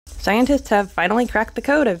Scientists have finally cracked the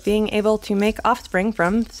code of being able to make offspring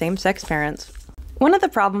from same-sex parents. One of the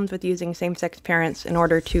problems with using same-sex parents in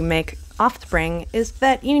order to make offspring is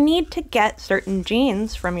that you need to get certain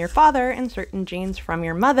genes from your father and certain genes from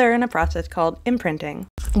your mother in a process called imprinting.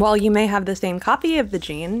 While you may have the same copy of the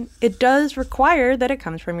gene, it does require that it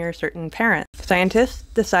comes from your certain parent. Scientists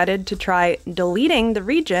decided to try deleting the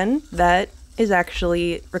region that is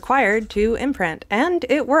actually required to imprint, and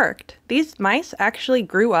it worked. These mice actually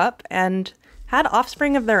grew up and had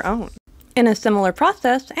offspring of their own. In a similar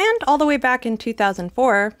process, and all the way back in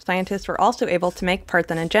 2004, scientists were also able to make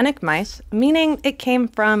parthenogenic mice, meaning it came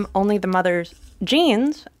from only the mother's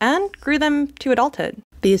genes and grew them to adulthood.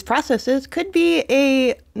 These processes could be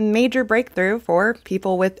a major breakthrough for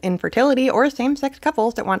people with infertility or same-sex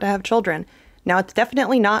couples that want to have children. Now, it's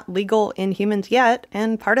definitely not legal in humans yet,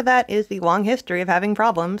 and part of that is the long history of having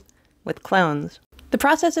problems with clones. The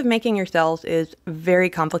process of making your cells is very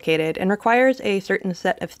complicated and requires a certain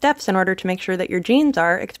set of steps in order to make sure that your genes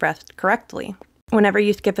are expressed correctly. Whenever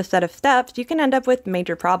you skip a set of steps, you can end up with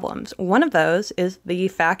major problems. One of those is the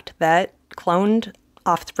fact that cloned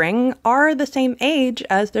offspring are the same age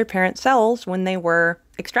as their parent cells when they were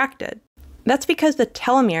extracted. That's because the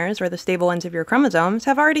telomeres, or the stable ends of your chromosomes,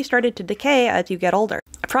 have already started to decay as you get older,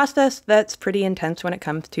 a process that's pretty intense when it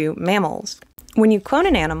comes to mammals. When you clone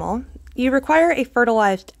an animal, you require a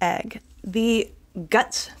fertilized egg. The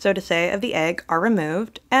guts, so to say, of the egg are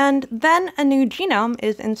removed, and then a new genome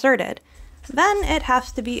is inserted. Then it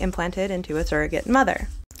has to be implanted into a surrogate mother.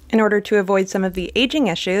 In order to avoid some of the aging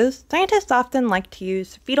issues, scientists often like to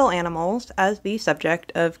use fetal animals as the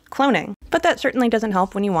subject of cloning, but that certainly doesn't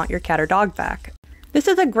help when you want your cat or dog back. This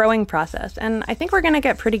is a growing process, and I think we're going to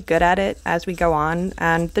get pretty good at it as we go on,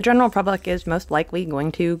 and the general public is most likely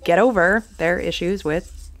going to get over their issues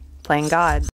with playing God.